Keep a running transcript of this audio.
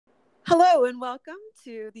Hello and welcome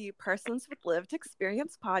to the Persons with Lived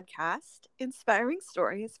Experience podcast, inspiring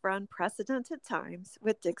stories for unprecedented times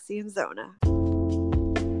with Dixie and Zona.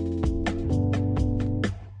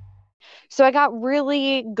 So I got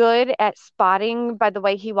really good at spotting by the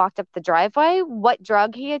way he walked up the driveway what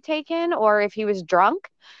drug he had taken or if he was drunk.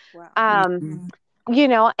 Wow.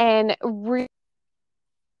 And really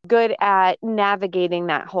good at navigating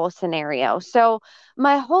that whole scenario. So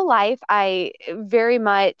my whole life, I very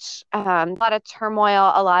much, a lot of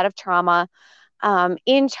turmoil, a lot of trauma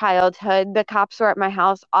in childhood. The cops were at my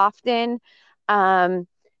house often,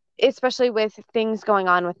 especially with things going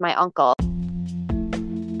on with my uncle.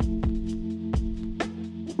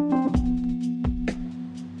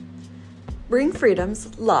 Bring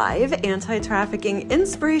Freedom's live anti-trafficking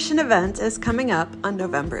inspiration event is coming up on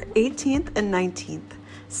November 18th and 19th.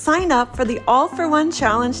 Sign up for the All for One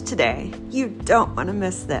challenge today. You don't want to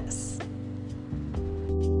miss this.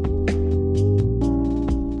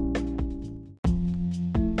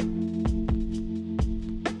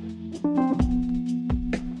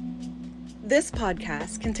 This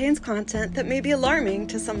podcast contains content that may be alarming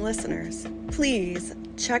to some listeners. Please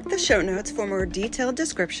check the show notes for more detailed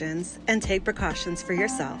descriptions and take precautions for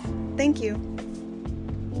yourself. Thank you.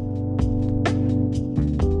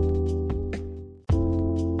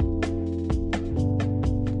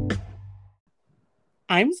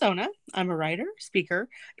 I'm Zona. I'm a writer, speaker,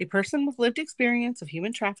 a person with lived experience of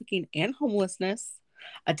human trafficking and homelessness,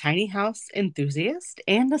 a tiny house enthusiast,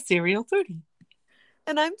 and a serial foodie.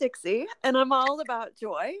 And I'm Dixie, and I'm all about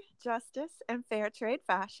joy, justice, and fair trade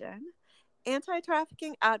fashion,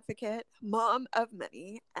 anti-trafficking advocate, mom of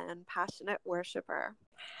many, and passionate worshiper.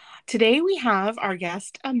 Today we have our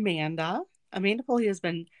guest, Amanda. Amanda Pulley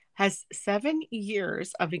has 7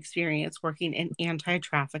 years of experience working in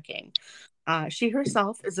anti-trafficking. She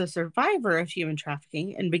herself is a survivor of human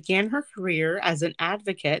trafficking and began her career as an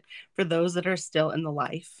advocate for those that are still in the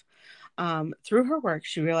life. Through her work,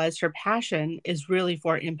 she realized her passion is really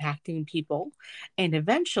for impacting people, and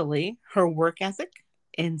eventually her work ethic,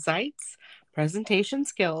 insights, presentation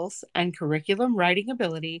skills, and curriculum writing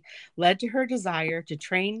ability led to her desire to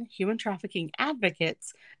train human trafficking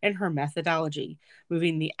advocates in her methodology,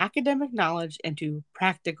 moving the academic knowledge into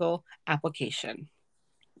practical application.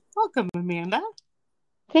 Welcome, Amanda.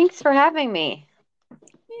 Thanks for having me.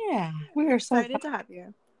 Yeah, we are so excited to have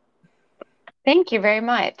you. Thank you very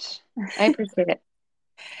much. I appreciate it.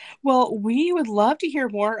 Well, we would love to hear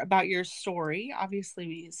more about your story. Obviously,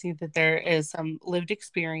 we see that there is some lived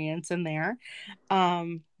experience in there.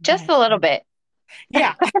 Just a little bit.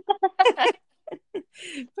 Yeah. But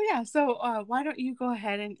yeah, so why don't you go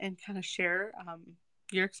ahead and kind of share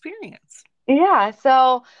your experience? Yeah,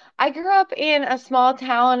 so I grew up in a small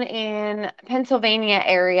town in Pennsylvania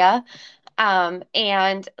area,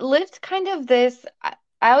 and lived kind of this.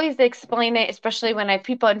 I always explain it, especially when I have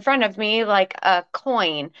people in front of me, like a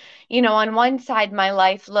coin. On one side, my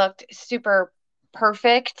life looked super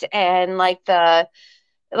perfect and like I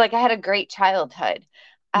had a great childhood.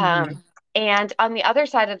 And on the other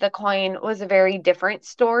side of the coin was a very different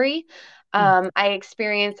story. I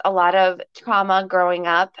experienced a lot of trauma growing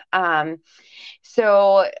up.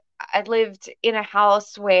 So I lived in a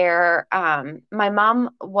house where my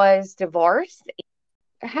mom was divorced.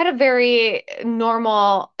 I had a very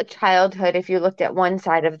normal childhood if you looked at one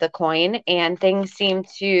side of the coin, and things seemed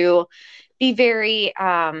to be very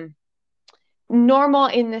normal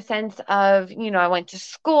in the sense of, I went to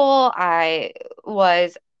school. I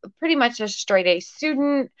was pretty much a straight A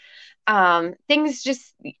student. I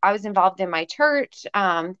was involved in my church.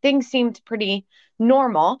 Things seemed pretty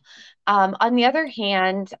normal. On the other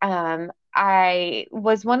hand, I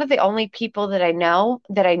was one of the only people that I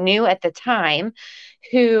knew at the time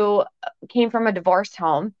who came from a divorce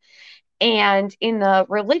home. And in the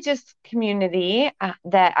religious community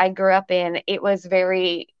that I grew up in, it was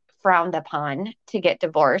very frowned upon to get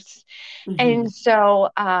divorced. And so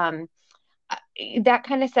that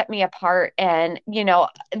kind of set me apart. And,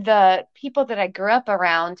 the people that I grew up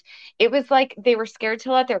around, it was like they were scared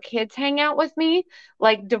to let their kids hang out with me.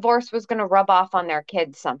 Like divorce was going to rub off on their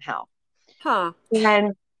kids somehow. Huh.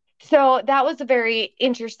 And so that was a very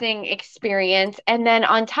interesting experience. And then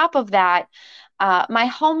on top of that, my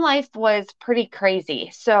home life was pretty crazy.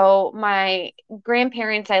 So my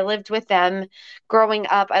grandparents, I lived with them growing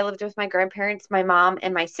up. I lived with my grandparents, my mom,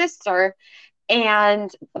 and my sister. And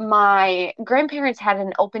my grandparents had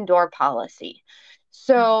an open door policy.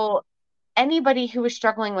 So anybody who was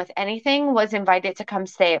struggling with anything was invited to come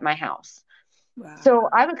stay at my house. Wow. So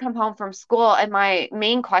I would come home from school and my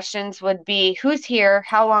main questions would be, who's here?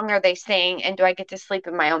 How long are they staying? And do I get to sleep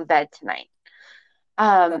in my own bed tonight?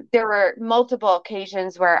 There were multiple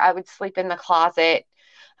occasions where I would sleep in the closet,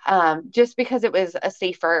 just because it was a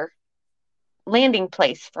safer landing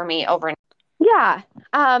place for me overnight. Yeah,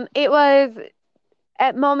 it was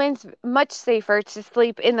at moments much safer to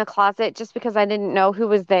sleep in the closet just because I didn't know who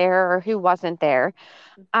was there or who wasn't there.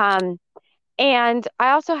 Um, and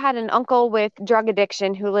I also had an uncle with drug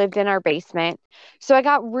addiction who lived in our basement. So I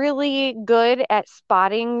got really good at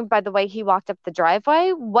spotting by the way he walked up the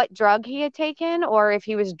driveway what drug he had taken or if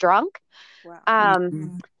he was drunk. Wow.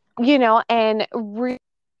 And really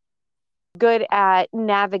good at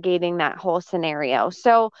navigating that whole scenario.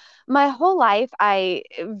 So my whole life, I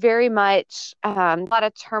very much, a lot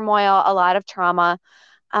of turmoil, a lot of trauma.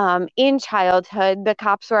 In childhood, the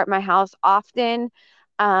cops were at my house often.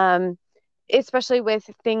 Especially with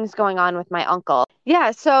things going on with my uncle.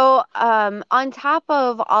 Yeah, so on top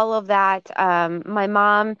of all of that, my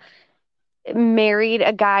mom married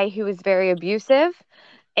a guy who was very abusive.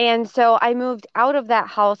 And so I moved out of that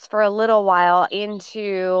house for a little while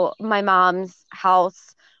into my mom's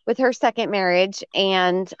house with her second marriage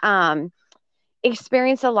and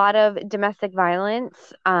experienced a lot of domestic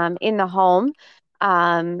violence in the home.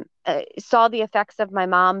 Saw the effects of my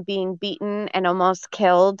mom being beaten and almost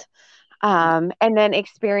killed, and then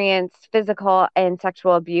experienced physical and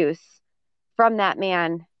sexual abuse from that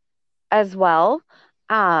man as well.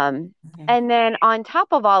 And then on top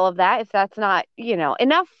of all of that, if that's not,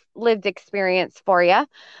 enough lived experience for you,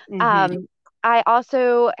 I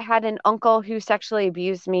also had an uncle who sexually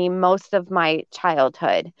abused me most of my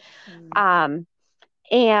childhood. Um,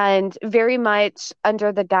 and very much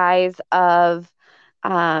under the guise of,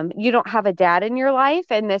 you don't have a dad in your life,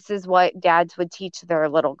 and this is what dads would teach their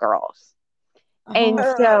little girls. And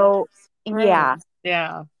so, yeah,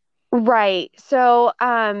 Yeah. right. So,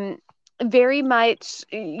 very much,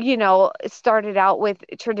 started out with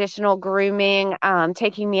traditional grooming,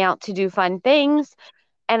 taking me out to do fun things.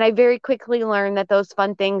 And I very quickly learned that those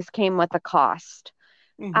fun things came with a cost.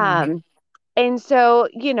 And so,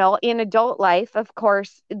 in adult life, of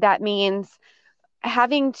course, that means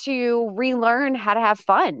having to relearn how to have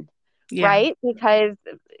fun, right? Because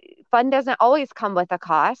fun doesn't always come with a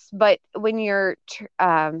cost, but when you're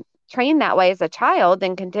trained that way as a child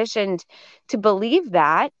and conditioned to believe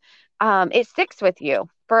that, it sticks with you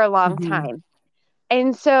for a long time.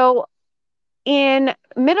 And so in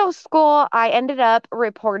middle school, I ended up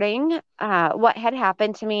reporting what had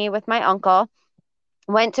happened to me with my uncle,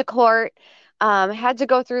 went to court, had to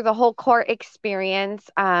go through the whole court experience.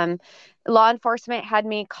 Law enforcement had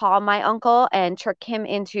me call my uncle and trick him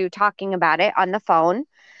into talking about it on the phone.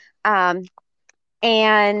 And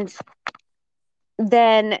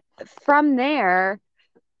then from there,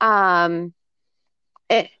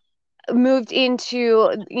 it moved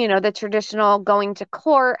into, the traditional going to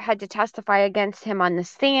court, had to testify against him on the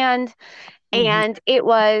stand. And it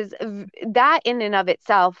was that in and of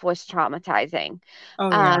itself was traumatizing.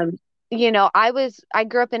 Oh, yeah. I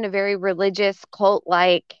grew up in a very religious,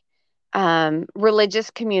 cult-like,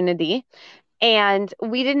 religious community, and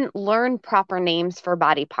we didn't learn proper names for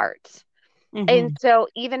body parts. And so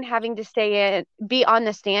even having to be on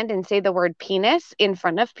the stand and say the word penis in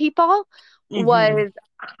front of people was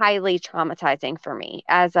highly traumatizing for me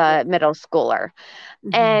as a middle schooler.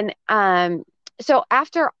 And so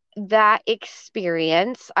after that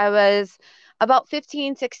experience, I was about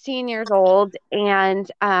 15, 16 years old,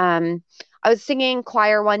 and I was singing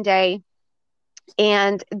choir one day,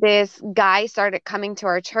 and this guy started coming to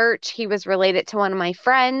our church. He was related to one of my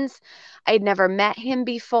friends. I'd never met him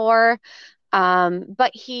before.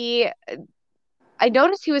 But I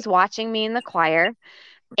noticed he was watching me in the choir,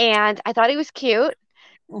 and I thought he was cute.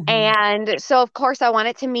 And so, of course, I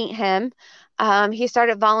wanted to meet him. He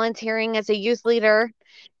started volunteering as a youth leader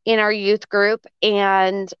in our youth group,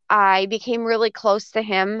 and I became really close to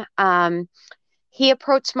him. He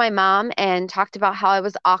approached my mom and talked about how I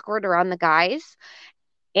was awkward around the guys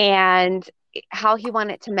and how he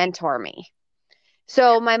wanted to mentor me.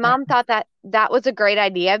 So my mom thought that was a great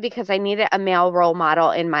idea because I needed a male role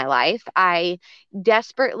model in my life. I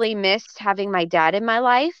desperately missed having my dad in my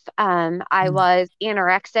life. I was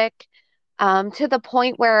anorexic, to the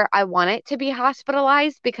point where I wanted to be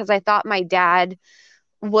hospitalized because I thought my dad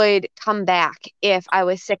would come back if I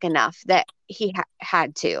was sick enough that he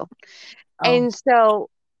had to. And so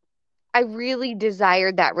I really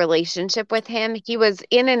desired that relationship with him. He was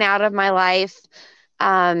in and out of my life,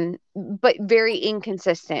 but very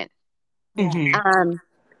inconsistent.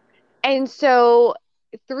 And so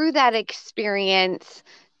through that experience,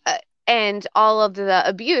 and all of the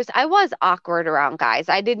abuse, I was awkward around guys.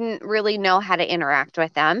 I didn't really know how to interact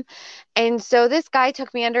with them. And so this guy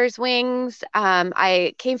took me under his wings.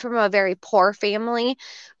 I came from a very poor family.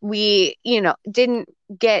 We, didn't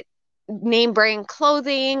get name brand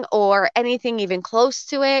clothing or anything even close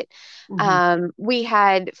to it. We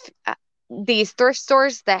had these thrift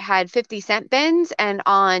stores that had 50-cent bins, and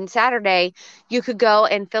on Saturday, you could go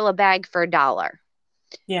and fill a bag for $1.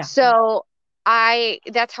 Yeah. So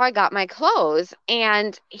that's how I got my clothes.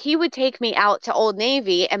 And he would take me out to Old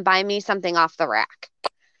Navy and buy me something off the rack.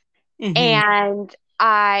 And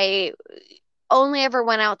I only ever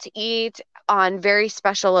went out to eat on very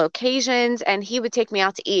special occasions, and he would take me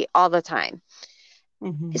out to eat all the time.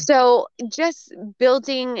 So just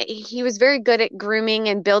he was very good at grooming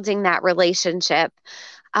and building that relationship.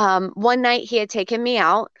 One night he had taken me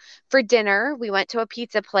out for dinner. We went to a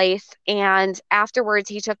pizza place, and afterwards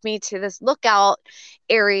he took me to this lookout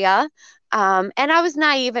area. And I was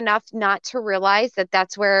naive enough not to realize that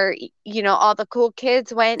that's where, all the cool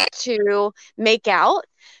kids went to make out.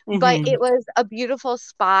 But it was a beautiful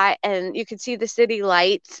spot, and you could see the city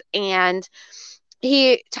lights. And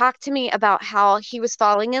he talked to me about how he was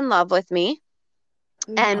falling in love with me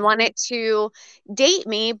and wanted to date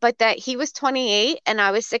me, but that he was 28 and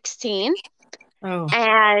I was 16.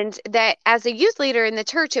 And that as a youth leader in the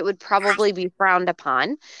church, it would probably be frowned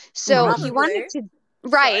upon. So he wanted to,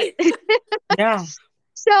 right. Yeah.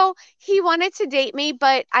 So he wanted to date me,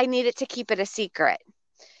 but I needed to keep it a secret,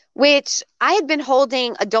 which I had been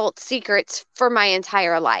holding adult secrets for my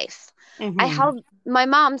entire life. I held my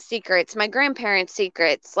mom's secrets, my grandparents'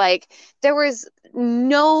 secrets. Like, there was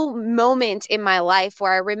no moment in my life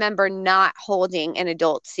where I remember not holding an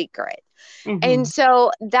adult secret. And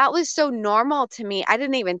so that was so normal to me. I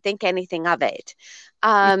didn't even think anything of it.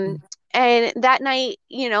 And that night,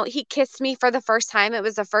 he kissed me for the first time. It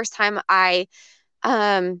was the first time I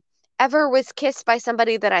ever was kissed by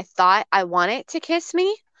somebody that I thought I wanted to kiss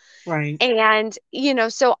me. Right. And,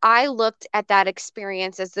 so I looked at that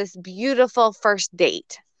experience as this beautiful first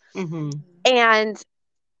date. And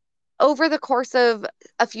over the course of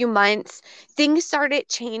a few months, things started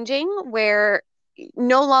changing where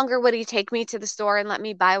no longer would he take me to the store and let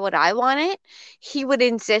me buy what I wanted. He would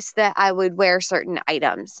insist that I would wear certain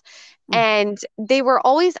items. And they were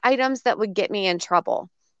always items that would get me in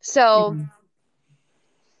trouble. So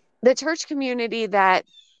the church community that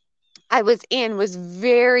I was in was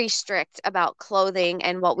very strict about clothing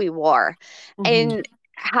and what we wore and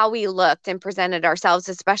how we looked and presented ourselves,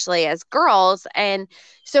 especially as girls. And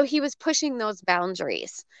so he was pushing those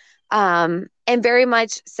boundaries, and very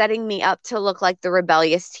much setting me up to look like the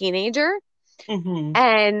rebellious teenager.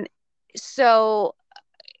 And so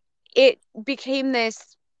it became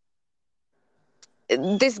this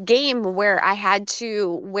game where I had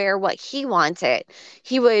to wear what he wanted.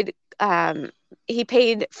 He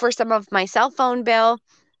paid for some of my cell phone bill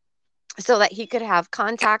so that he could have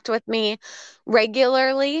contact with me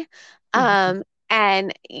regularly. And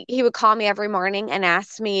he would call me every morning and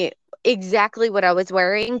ask me exactly what I was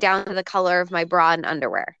wearing, down to the color of my bra and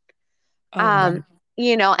underwear. And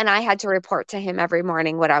I had to report to him every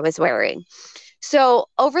morning what I was wearing. So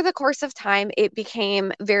over the course of time, it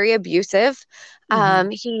became very abusive.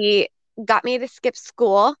 He got me to skip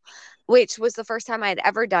school, which was the first time I'd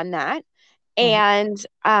ever done that. And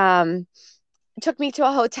took me to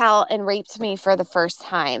a hotel and raped me for the first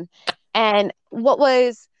time. And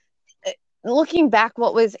looking back,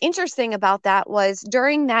 what was interesting about that was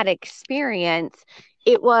during that experience,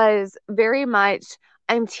 it was very much,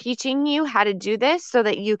 I'm teaching you how to do this so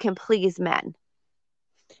that you can please men.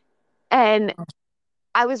 And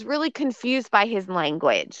I was really confused by his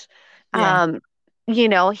language. It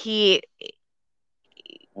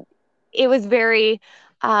was very,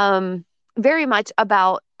 very much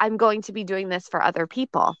about, I'm going to be doing this for other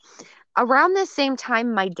people. Around the same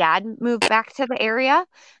time, my dad moved back to the area,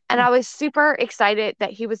 and I was super excited that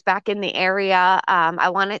he was back in the area. I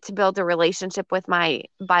wanted to build a relationship with my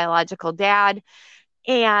biological dad.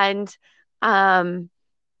 And I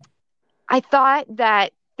thought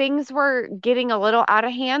that things were getting a little out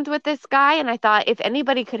of hand with this guy. And I thought if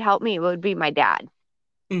anybody could help me, it would be my dad.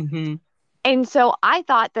 And so I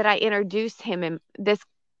thought that I introduced him and this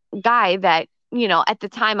guy that, at the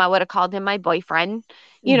time I would have called him my boyfriend.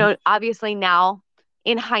 Obviously now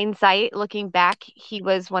in hindsight, looking back, he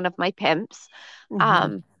was one of my pimps.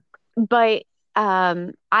 But I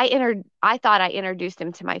thought I introduced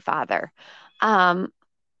him to my father.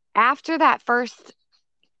 After that first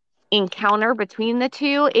encounter between the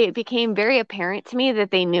two, it became very apparent to me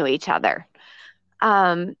that they knew each other.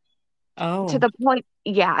 to Oh. the point.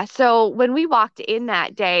 Yeah. So when we walked in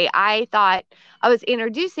that day, I thought I was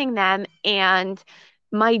introducing them, and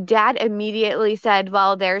my dad immediately said,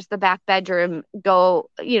 well, there's the back bedroom. Go,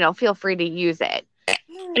 feel free to use it.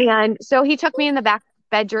 And so he took me in the back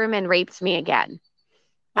bedroom and raped me again.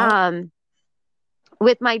 Oh. Um,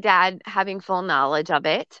 with my dad having full knowledge of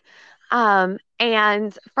it.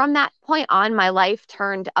 And from that point on, my life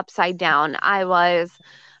turned upside down. I was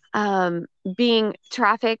um, being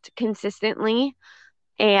trafficked consistently.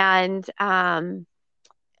 And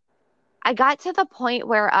I got to the point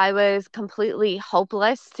where I was completely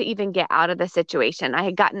hopeless to even get out of the situation.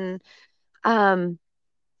 Um,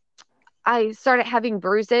 I started having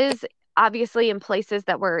bruises, obviously in places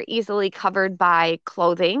that were easily covered by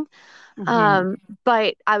clothing. Mm-hmm. Um,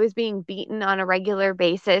 but I was being beaten on a regular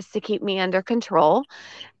basis to keep me under control.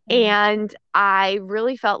 And I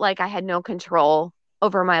really felt like I had no control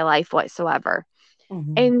over my life whatsoever.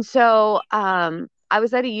 Mm-hmm. And so I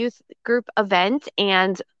was at a youth group event,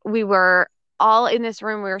 and we were all in this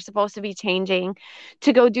room. We were supposed to be changing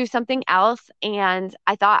to go do something else. And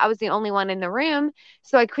I thought I was the only one in the room.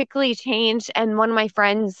 So I quickly changed, and one of my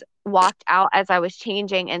friends walked out as I was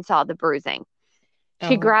changing and saw the bruising.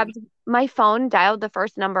 She Oh. grabbed my phone, dialed the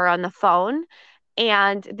first number on the phone,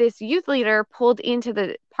 and this youth leader pulled into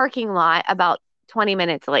the parking lot about 20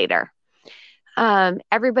 minutes later.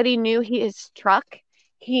 Everybody knew his truck.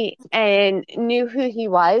 He and knew who he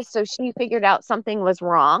was, so she figured out something was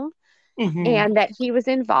wrong Mm-hmm. and that he was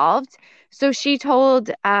involved. So she told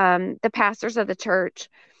the pastors of the church.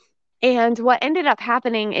 And what ended up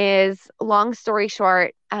happening is, long story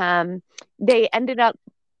short, they ended up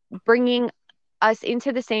bringing us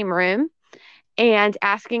into the same room and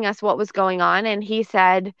asking us what was going on. And he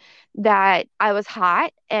said that I was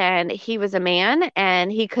hot and he was a man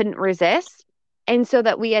and he couldn't resist. And so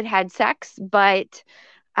that we had had sex, but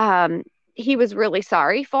um, he was really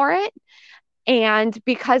sorry for it. And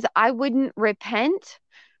because I wouldn't repent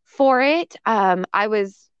for it, I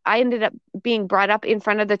ended up being brought up in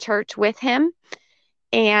front of the church with him.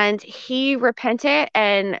 And he repented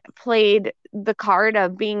and played the card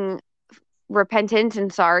of being repentant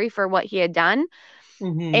and sorry for what he had done.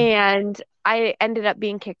 Mm-hmm. And I ended up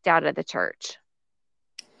being kicked out of the church.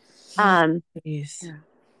 Um, Jeez.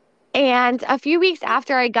 and a few weeks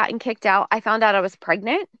after I gotten kicked out, I found out I was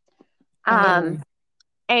pregnant. Oh. Um,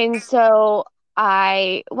 and so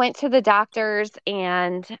I went to the doctors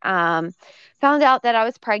and found out that I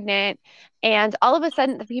was pregnant. And all of a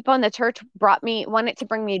sudden, the people in the church wanted to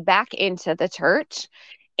bring me back into the church.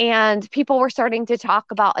 And people were starting to talk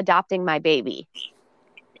about adopting my baby.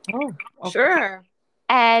 Oh. Okay. Sure.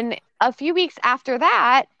 And a few weeks after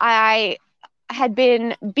that, I had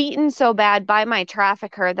been beaten so bad by my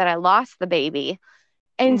trafficker that I lost the baby.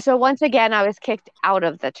 And so once again, I was kicked out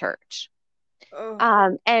of the church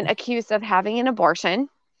Oh. and accused of having an abortion.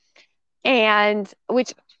 And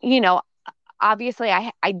which, you know, obviously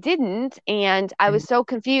I didn't. And I was so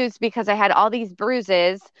confused because I had all these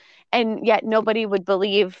bruises and yet nobody would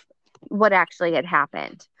believe what actually had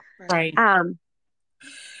happened. Right.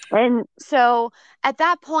 And so at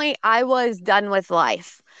that point, I was done with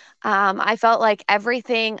life. I felt like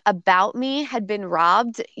everything about me had been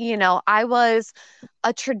robbed. I was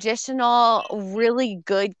a traditional, really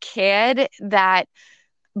good kid that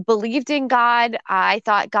believed in God. I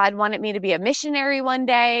thought God wanted me to be a missionary one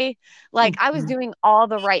day. Like I was Mhm. doing all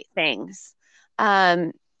the right things.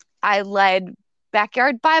 Um, I led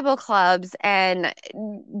backyard Bible clubs and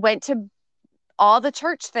went to all the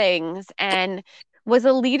church things and was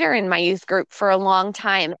a leader in my youth group for a long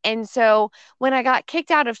time. And so when I got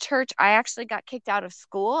kicked out of church, I actually got kicked out of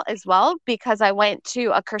school as well because I went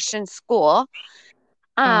to a Christian school.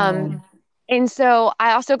 Oh. And so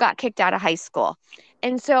I also got kicked out of high school.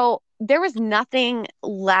 And so there was nothing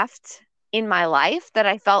left in my life that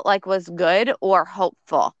I felt like was good or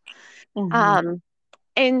hopeful. Mhm. Um,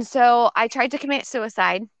 and so I tried to commit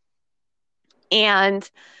suicide and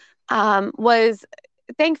was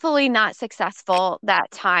thankfully not successful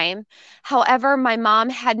that time. However, my mom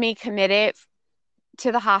had me committed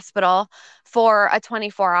to the hospital for a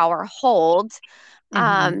 24-hour hold.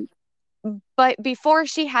 Mhm. Um, but before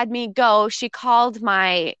she had me go, she called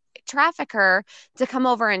my trafficker to come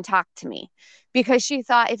over and talk to me because she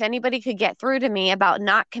thought if anybody could get through to me about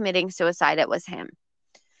not committing suicide, it was him.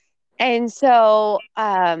 And so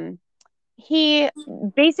he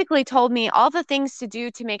basically told me all the things to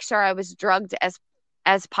do to make sure I was drugged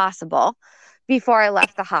as possible before I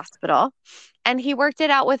left the hospital. And he worked it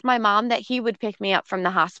out with my mom that he would pick me up from the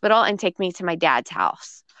hospital and take me to my dad's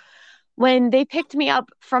house. When they picked me up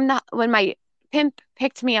when my pimp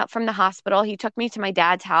picked me up from the hospital. He took me to my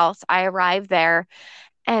dad's house. I arrived there,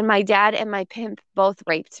 and my dad and my pimp both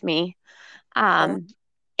raped me, um,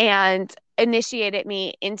 and initiated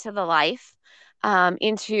me into the life,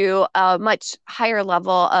 into a much higher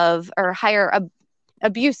level of, or higher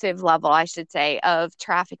abusive level, I should say, of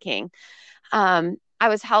trafficking. I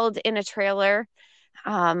was held in a trailer.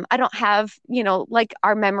 I don't have, like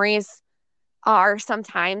our memories are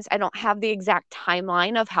sometimes, I don't have the exact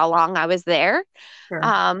timeline of how long I was there. Sure.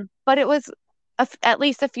 But it was at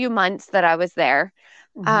least a few months that I was there.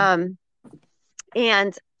 Um,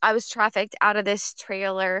 and I was trafficked out of this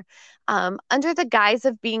trailer, under the guise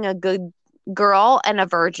of being a good girl and a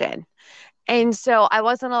virgin. And so I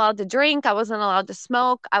wasn't allowed to drink. I wasn't allowed to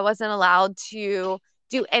smoke. I wasn't allowed to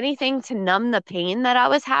do anything to numb the pain that I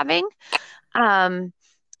was having. Um,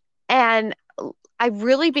 and I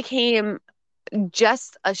really became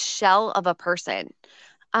just a shell of a person,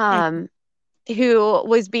 um, who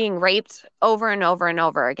was being raped over and over and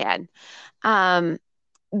over again. Um,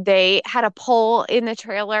 they had a pole in the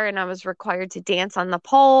trailer, and I was required to dance on the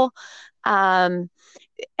pole. Um,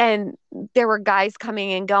 and there were guys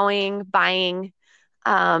coming and going, buying,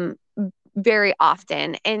 um, very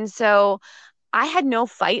often. And so I had no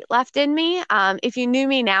fight left in me. If you knew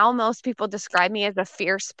me now, most people describe me as a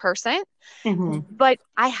fierce person, but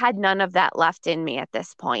I had none of that left in me at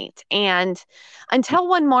this point. And until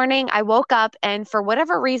one morning, I woke up, and for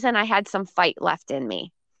whatever reason, I had some fight left in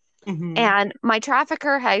me. And my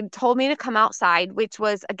trafficker had told me to come outside, which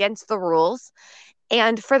was against the rules.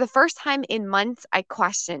 And for the first time in months, I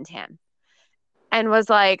questioned him and was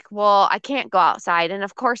like, well, I can't go outside. And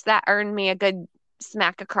of course, that earned me a good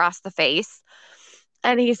smack across the face.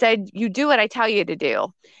 And he said, you do what I tell you to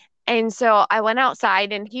do. And so I went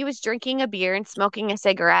outside, and he was drinking a beer and smoking a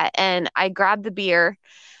cigarette. And I grabbed the beer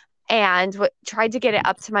and tried to get it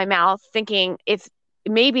up to my mouth, thinking if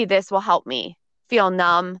maybe this will help me feel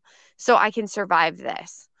numb so I can survive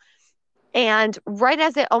this. And right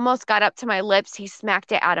as it almost got up to my lips, he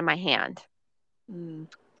smacked it out of my hand.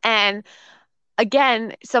 And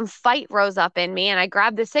again, some fight rose up in me, and I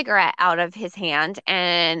grabbed the cigarette out of his hand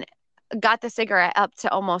and got the cigarette up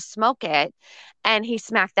to almost smoke it. And he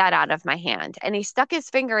smacked that out of my hand, and he stuck his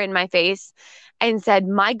finger in my face and said,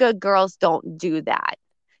 my good girls don't do that.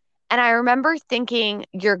 And I remember thinking,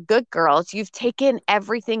 you're good girls. You've taken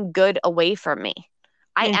everything good away from me.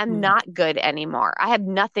 I am not good anymore. I have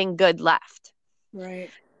nothing good left. Right.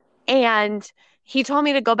 And he told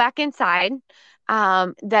me to go back inside,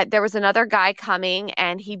 that there was another guy coming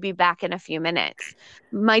and he'd be back in a few minutes.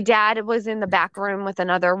 My dad was in the back room with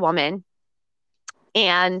another woman.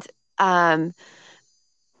 And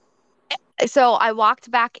so I walked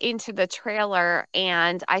back into the trailer,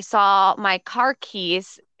 and I saw my car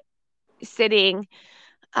keys sitting,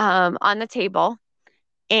 on the table,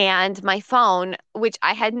 and my phone, which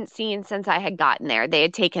I hadn't seen since I had gotten there. They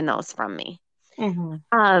had taken those from me.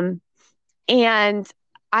 And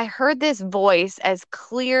I heard this voice as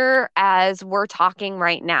clear as we're talking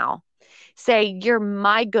right now say, you're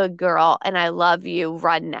my good girl and I love you.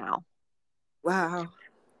 Run now. Wow.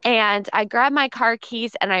 And I grabbed my car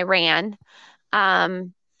keys and I ran.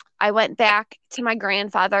 I went back to my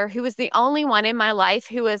grandfather, who was the only one in my life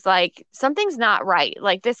who was like, something's not right.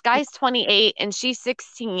 Like, this guy's 28 and she's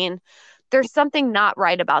 16. There's something not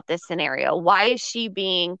right about this scenario. Why is she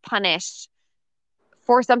being punished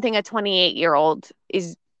for something a 28-year-old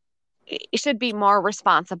should be more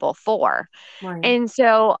responsible for? Right. And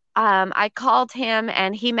so I called him,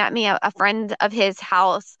 and he met me at a friend of his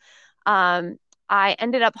house. I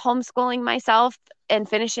ended up homeschooling myself and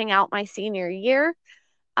finishing out my senior year.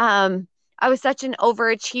 I was such an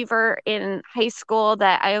overachiever in high school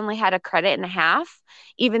that I only had a credit and a half,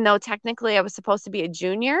 even though technically I was supposed to be a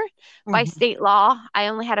junior. By state law, I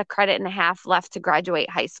only had a credit and a half left to graduate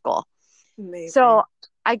high school. Amazing. So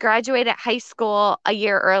I graduated high school a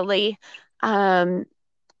year early. One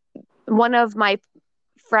of my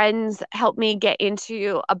friends helped me get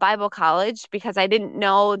into a Bible college because I didn't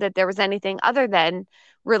know that there was anything other than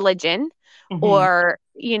religion, or,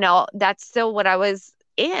 that's still what I was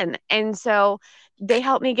in. And so they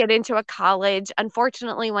helped me get into a college.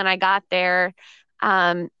 Unfortunately, when I got there,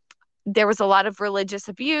 there was a lot of religious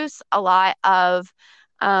abuse, a lot of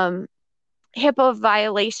HIPAA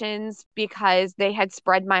violations, because they had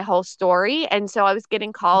spread my whole story. And so I was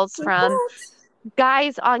getting calls from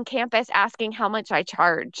guys on campus asking how much I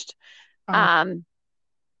charged. And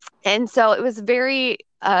so it was very,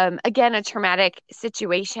 again, a traumatic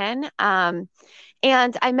situation.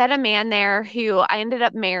 And I met a man there who I ended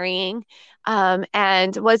up marrying.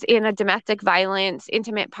 and was in a domestic violence,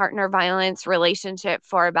 intimate partner violence relationship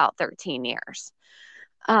for about 13 years.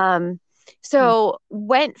 Um, so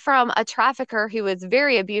went from a trafficker who was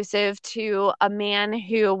very abusive to a man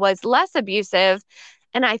who was less abusive.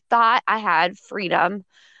 And I thought I had freedom.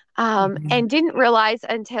 And didn't realize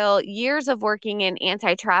until years of working in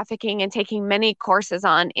anti-trafficking and taking many courses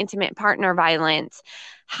on intimate partner violence,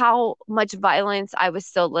 how much violence I was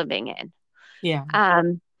still living in. Yeah.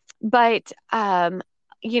 But I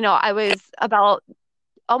was about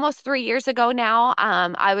almost 3 years ago now.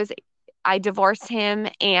 I divorced him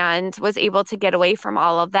and was able to get away from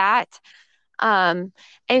all of that. And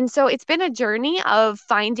so it's been a journey of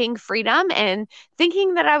finding freedom and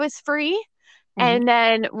thinking that I was free, and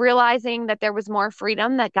then realizing that there was more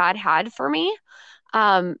freedom that God had for me.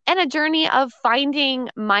 And a journey of finding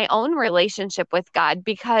my own relationship with God,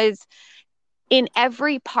 because in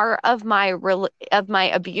every part of my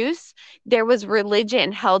abuse, there was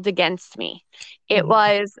religion held against me. It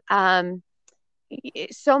was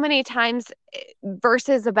so many times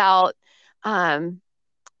verses about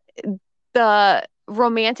the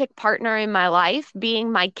romantic partner in my life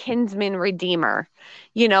being my kinsman redeemer.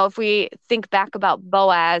 If we think back about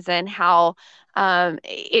Boaz and how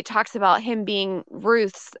it talks about him being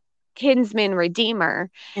Ruth's kinsman redeemer.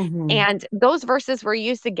 And those verses were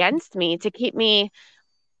used against me to keep me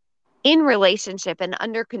in relationship and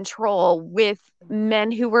under control with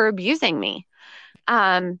men who were abusing me.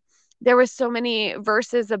 There was so many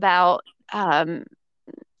verses about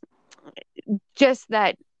just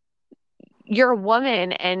that you're a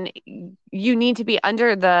woman and you need to be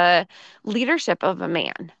under the leadership of a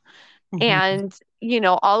man. And,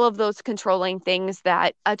 all of those controlling things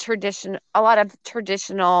that a lot of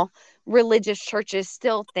traditional religious churches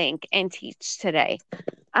still think and teach today.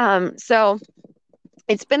 So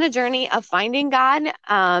it's been a journey of finding God.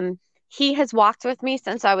 He has walked with me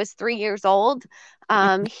since I was 3 years old.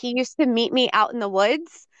 He used to meet me out in the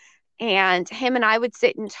woods, and him and I would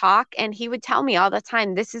sit and talk, and he would tell me all the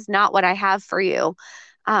time, this is not what I have for you.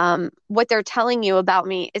 What they're telling you about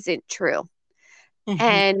me isn't true.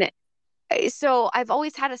 And so I've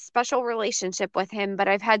always had a special relationship with him, but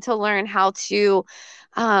I've had to learn how to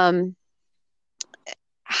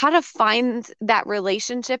find that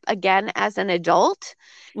relationship again as an adult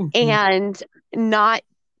and not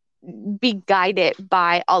be guided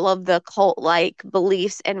by all of the cult-like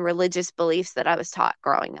beliefs and religious beliefs that I was taught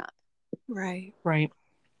growing up. Right.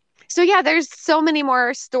 So yeah, there's so many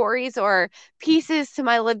more stories or pieces to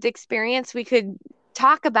my lived experience we could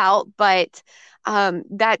talk about, but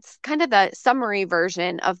that's kind of the summary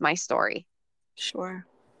version of my story. Sure.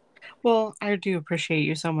 Well, I do appreciate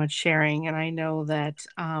you so much sharing, and I know that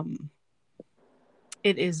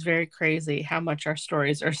it is very crazy how much our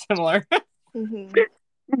stories are similar.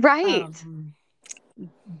 Right.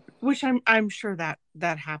 Which I'm sure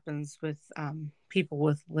that happens with people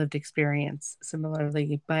with lived experience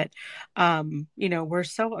similarly, but we're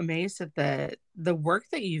so amazed at the work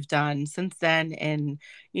that you've done since then, and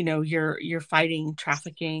you're fighting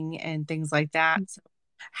trafficking and things like that. So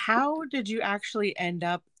how did you actually end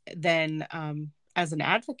up then as an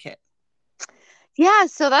advocate? Yeah,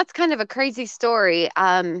 so that's kind of a crazy story.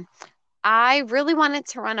 I really wanted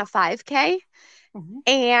to run a 5K,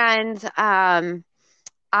 and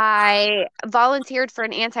I volunteered for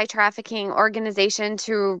an anti-trafficking organization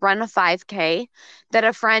to run a 5K that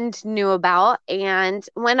a friend knew about, and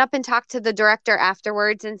went up and talked to the director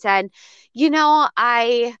afterwards and said,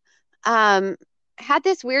 I had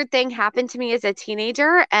this weird thing happen to me as a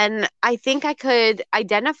teenager, and I think I could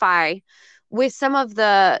identify with some of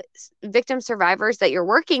the victim survivors that you're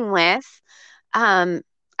working with. I'd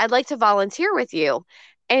like to volunteer with you.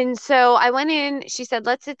 And so I went in, she said,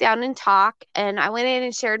 let's sit down and talk. And I went in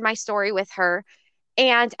and shared my story with her.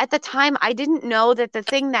 And at the time, I didn't know that the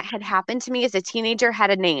thing that had happened to me as a teenager had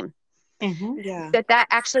a name, Yeah. that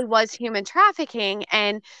actually was human trafficking.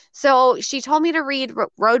 And so she told me to read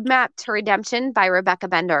Roadmap to Redemption by Rebecca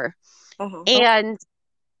Bender. And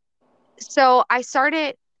so I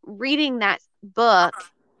started reading that book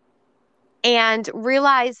and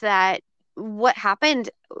realized that what happened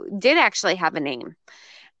did actually have a name.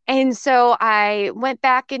 And so I went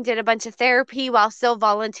back and did a bunch of therapy while still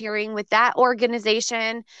volunteering with that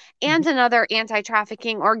organization and another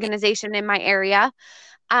anti-trafficking organization in my area.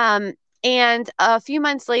 And a few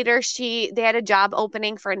months later, they had a job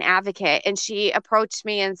opening for an advocate, and she approached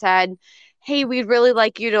me and said, hey, we'd really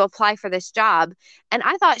like you to apply for this job. And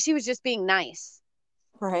I thought she was just being nice.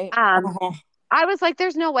 Right. I was like,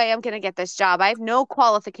 there's no way I'm going to get this job. I have no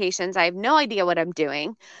qualifications. I have no idea what I'm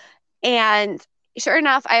doing. And sure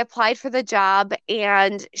enough, I applied for the job,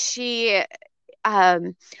 and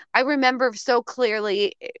I remember so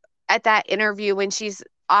clearly at that interview when she's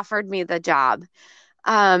offered me the job,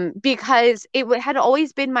 because had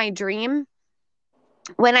always been my dream.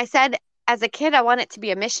 When I said as a kid I wanted to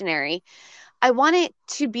be a missionary, I wanted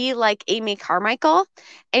to be like Amy Carmichael.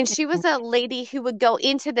 And she was a lady who would go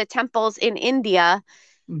into the temples in India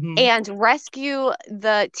and rescue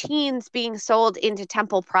the teens being sold into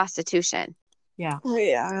temple prostitution. Yeah. Oh,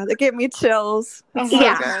 yeah. That gave me chills. That's so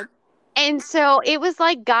Yeah. good. And so it was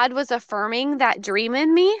like God was affirming that dream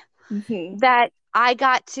in me, that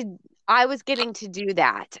I was getting to do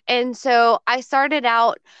that. And so I started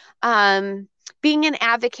out being an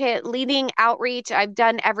advocate, leading outreach. I've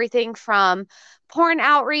done everything from porn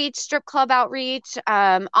outreach, strip club outreach,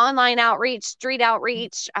 online outreach, street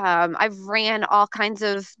outreach. I've ran all kinds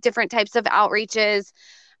of different types of outreaches,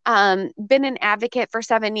 been an advocate for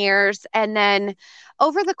 7 years. And then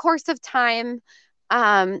over the course of time,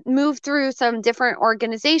 moved through some different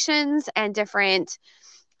organizations and different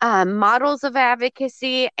models of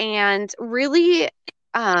advocacy, and really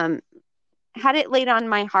had it laid on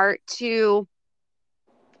my heart to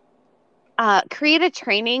create a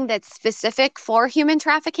training that's specific for human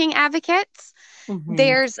trafficking advocates.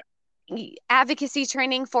 There's advocacy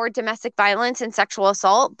training for domestic violence and sexual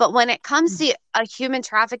assault, but when it comes to a human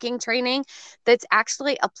trafficking training that's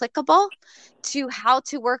actually applicable to how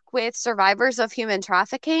to work with survivors of human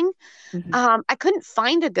trafficking, I couldn't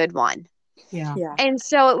find a good one. Yeah. And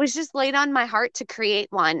so it was just laid on my heart to create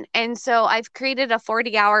one. And so I've created a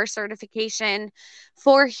 40-hour certification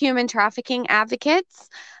for human trafficking advocates,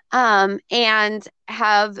 and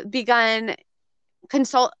have begun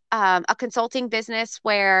a consulting business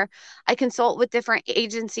where I consult with different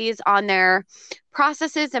agencies on their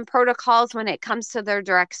processes and protocols when it comes to their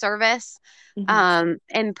direct service,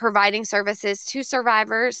 and providing services to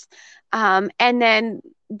survivors. And then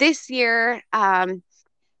this year,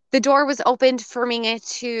 the door was opened for me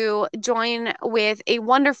to join with a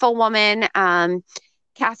wonderful woman,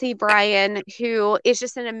 Kathy Bryan, who is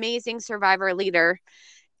just an amazing survivor leader.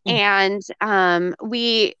 And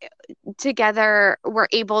we together were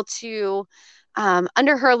able to,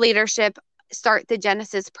 under her leadership, start the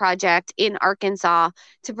Genesis Project in Arkansas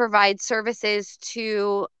to provide services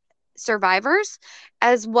to survivors,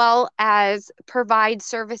 as well as provide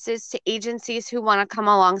services to agencies who want to come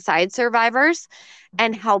alongside survivors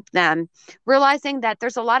and help them, realizing that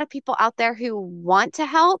there's a lot of people out there who want to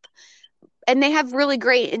help and they have really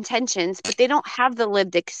great intentions, but they don't have the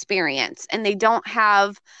lived experience and they don't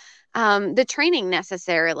have the training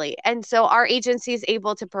necessarily. And so our agency is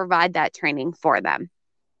able to provide that training for them.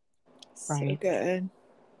 So good.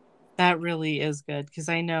 That really is good, because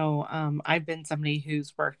I know I've been somebody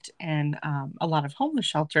who's worked in a lot of homeless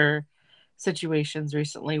shelter situations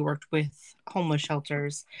recently, worked with homeless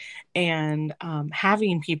shelters, and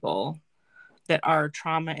having people that are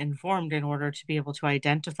trauma informed in order to be able to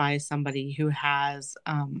identify somebody who has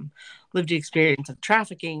lived experience of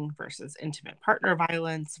trafficking versus intimate partner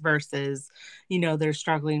violence versus, they're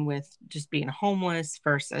struggling with just being homeless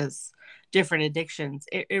versus different addictions.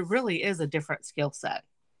 It really is a different skill set.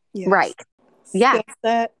 Yes. Right. Yeah. Skill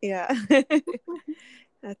set. Yeah.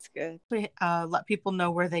 That's good. Let people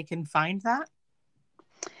know where they can find that.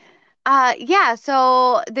 Yeah,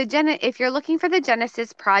 so if you're looking for the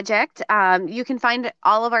Genesis Project, you can find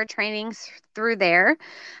all of our trainings through there.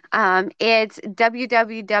 It's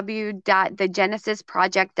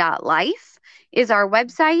www.thegenesisproject.life is our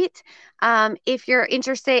website. If you're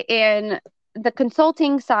interested in the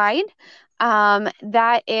consulting side,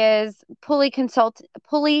 that is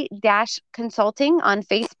Pulley-consulting on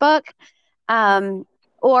Facebook.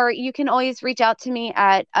 Or you can always reach out to me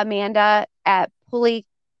at Amanda at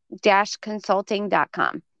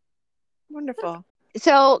Pulley-consulting.com. Wonderful.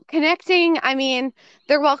 So connecting,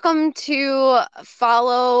 they're welcome to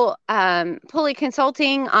follow Pulley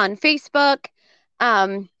Consulting on Facebook.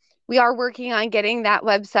 We are working on getting that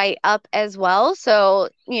website up as well. So,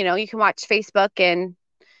 you can watch Facebook and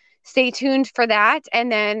stay tuned for that.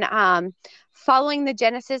 And then following the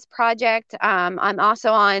Genesis Project, I'm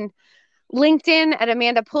also on LinkedIn at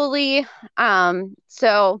Amanda Pulley.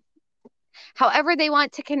 So however they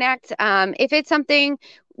want to connect, if it's something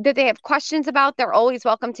that they have questions about, they're always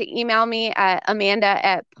welcome to email me at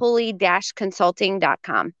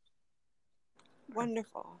amanda@pulley-consulting.com.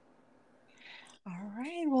 Wonderful. All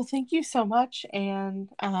right. Well, thank you so much. And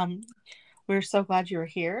we're so glad you're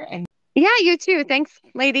here. And yeah, you too. Thanks,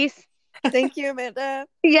 ladies. Thank you, Amanda.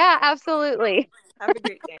 Yeah, absolutely. Have a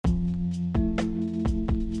great day.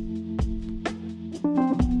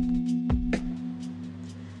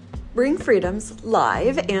 Bring Freedom's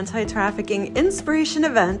live anti-trafficking inspiration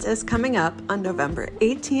event is coming up on November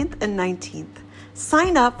 18th and 19th.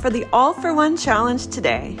 Sign up for the All for One Challenge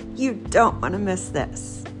today. You don't want to miss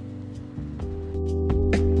this.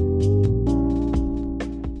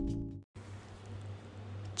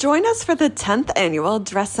 Join us for the 10th annual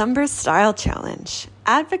Dressember Style Challenge.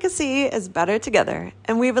 Advocacy is better together,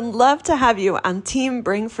 and we would love to have you on Team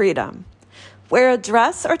Bring Freedom. Wear a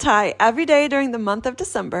dress or tie every day during the month of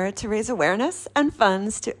December to raise awareness and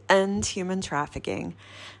funds to end human trafficking.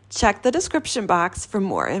 Check the description box for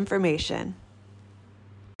more information.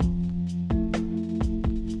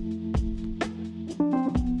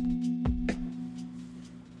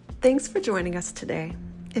 Thanks for joining us today.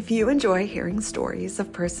 If you enjoy hearing stories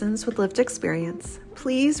of persons with lived experience,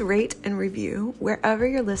 please rate and review wherever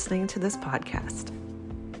you're listening to this podcast.